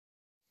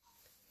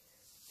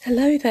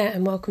Hello there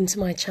and welcome to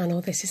my channel.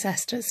 This is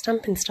Esther at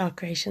Stampin' Star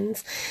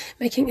Creations,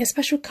 making a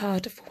special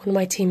card for one of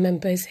my team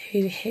members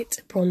who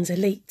hit Bronze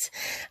Elite,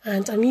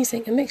 and I'm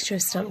using a mixture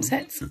of stamp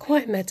sets,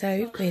 Quiet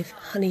Meadow with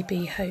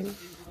Honeybee Home.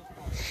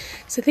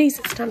 So these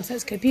stamp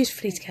sets go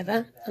beautifully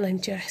together, and I'm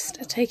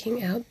just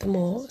taking out the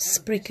more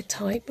sprig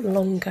type,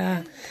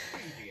 longer,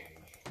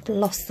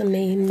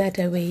 blossomy,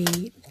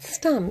 meadowy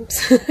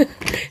stamps.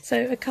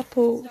 So a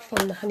couple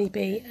from the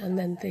Honeybee and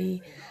then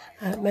the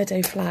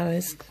Meadow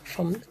flowers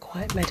from the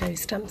Quiet Meadow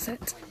stamp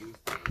set.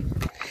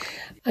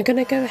 I'm going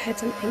to go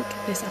ahead and ink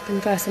this up in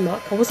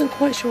Versamark. I wasn't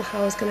quite sure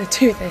how I was going to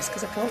do this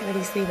because I can't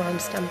really see where I'm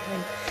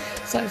stamping.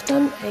 So I've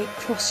done a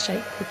cross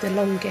shape with the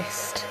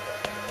longest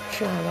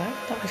flower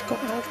that I've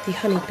got out of the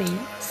Honeybee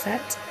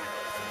set,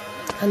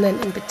 and then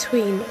in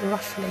between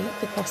roughly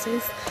the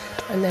crosses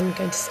I'm then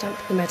going to stamp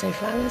the Meadow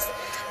flowers.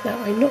 Now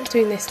I'm not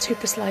doing this too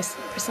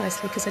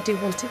precisely because I do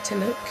want it to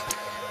look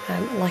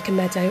like a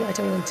meadow. I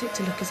don't want it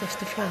to look as if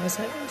the flowers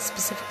are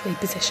specifically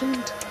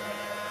positioned.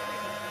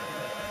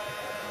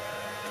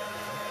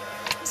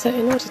 So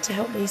in order to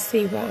help me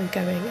see where I'm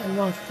going, and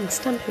rather than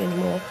stamping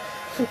anymore,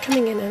 I'm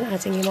coming in and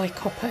adding in my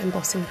copper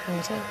embossing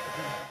powder,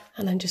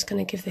 and I'm just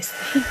going to give this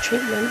the heat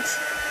treatment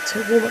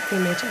to warm up the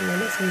image, and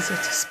then it's easier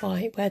to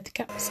spy where the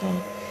gaps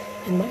are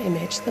in my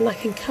image. Then I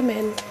can come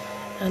in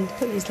and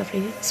put these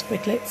lovely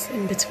spriglets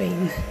in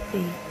between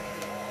the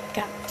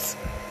gaps.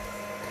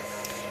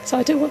 So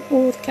I don't want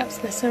all the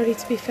gaps necessarily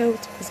to be filled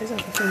because there's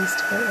other things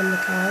to go on the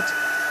card.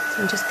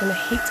 So I'm just going to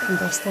heat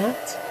emboss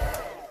that.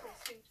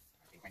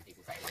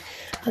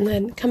 And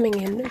then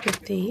coming in with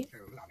the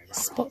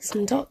spots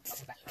and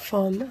dots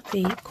from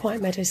the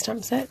Quiet Meadow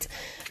stamp set.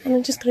 And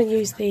I'm just going to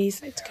use these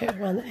to go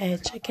around the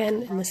edge,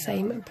 again in the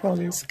same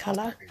bronze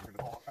colour.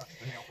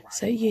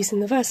 So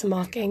using the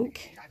Versamark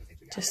ink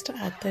just to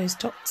add those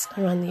dots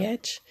around the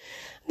edge.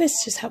 And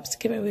this just helps to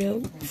give it a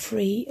real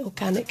free,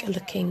 organic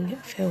looking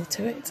feel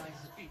to it.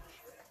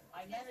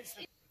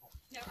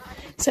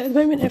 So at the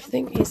moment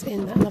everything is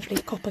in that lovely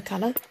copper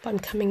colour, but I'm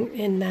coming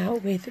in now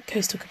with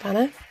Coastal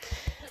Cabana,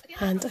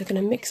 and I'm going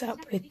to mix up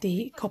with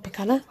the copper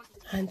colour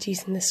and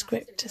using the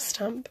script to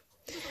stamp.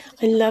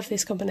 I love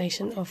this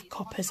combination of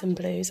coppers and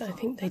blues. I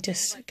think they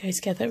just go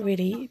together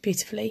really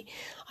beautifully.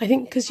 I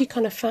think because you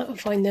kind of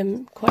find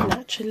them quite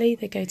naturally,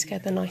 they go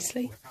together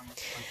nicely.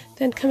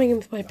 Then coming in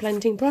with my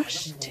blending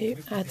brush to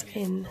add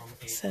in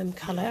some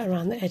colour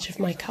around the edge of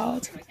my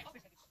card.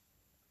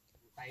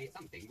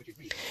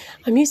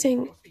 I'm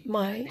using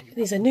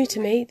these are new to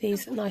me,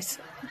 these nice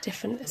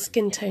different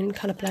skin tone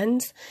colour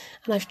blends,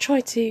 and I've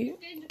tried to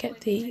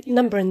get the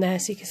number in there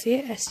so you can see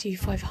it,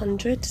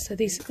 SU500, so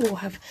these all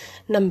have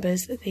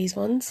numbers, these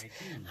ones,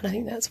 and I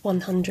think that's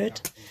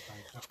 100.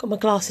 I've got my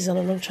glasses on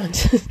and I'm trying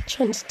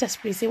to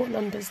desperately see what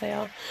numbers they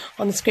are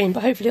on the screen,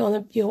 but hopefully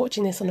you're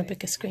watching this on a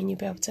bigger screen, you'll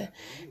be able to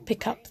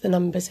pick up the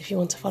numbers if you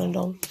want to follow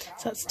along.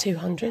 So that's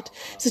 200.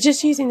 So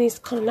just using these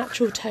kind of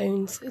natural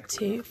tones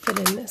to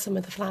fill in some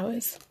of the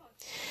flowers.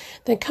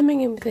 Then coming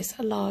in with this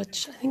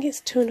large, I think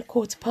it's 2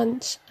 1/4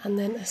 punch, and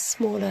then a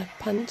smaller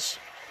punch.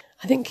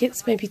 I think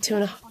it's maybe 2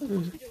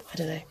 1/2, I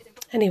don't know.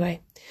 Anyway,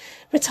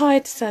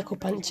 retired circle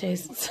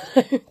punches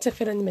so, to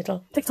fill in the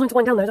middle. Takes time to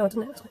wind down though,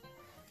 doesn't it?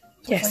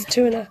 Yes,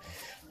 2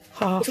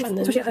 1/2, and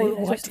then the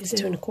white is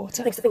 2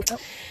 1/4.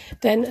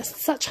 Then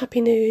Such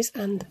Happy News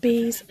and the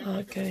bees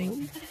are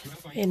going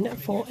in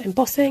for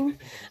embossing,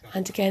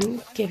 and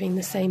again giving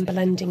the same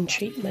blending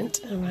treatment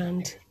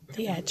around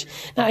the edge.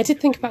 Now I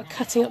did think about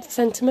cutting up the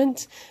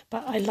sentiment,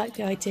 but I like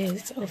the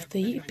ideas of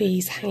the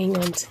bees hanging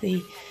on to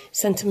the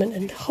sentiment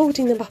and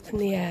holding them up in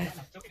the air.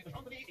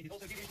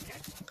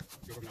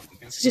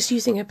 So just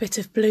using a bit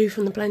of blue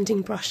from the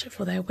blending brush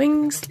for their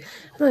wings,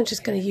 and I'm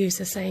just going to use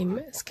the same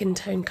skin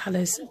tone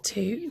colours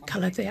to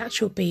colour the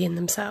actual bee in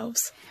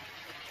themselves.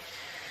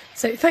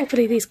 So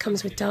thankfully these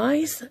comes with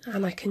dies,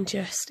 and I can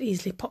just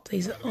easily pop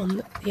these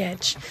on the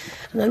edge.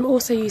 And I'm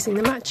also using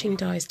the matching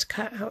dies to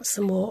cut out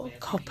some more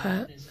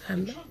copper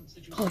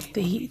of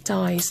the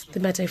dies, the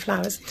meadow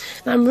flowers.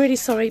 Now I'm really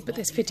sorry, but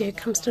this video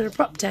comes to an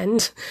abrupt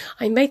end.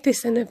 I made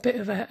this in a bit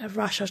of a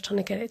rush. I was trying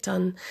to get it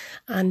done,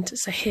 and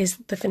so here's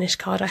the finished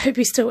card. I hope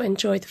you still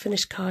enjoyed the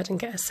finished card and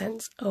get a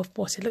sense of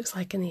what it looks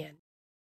like in the end.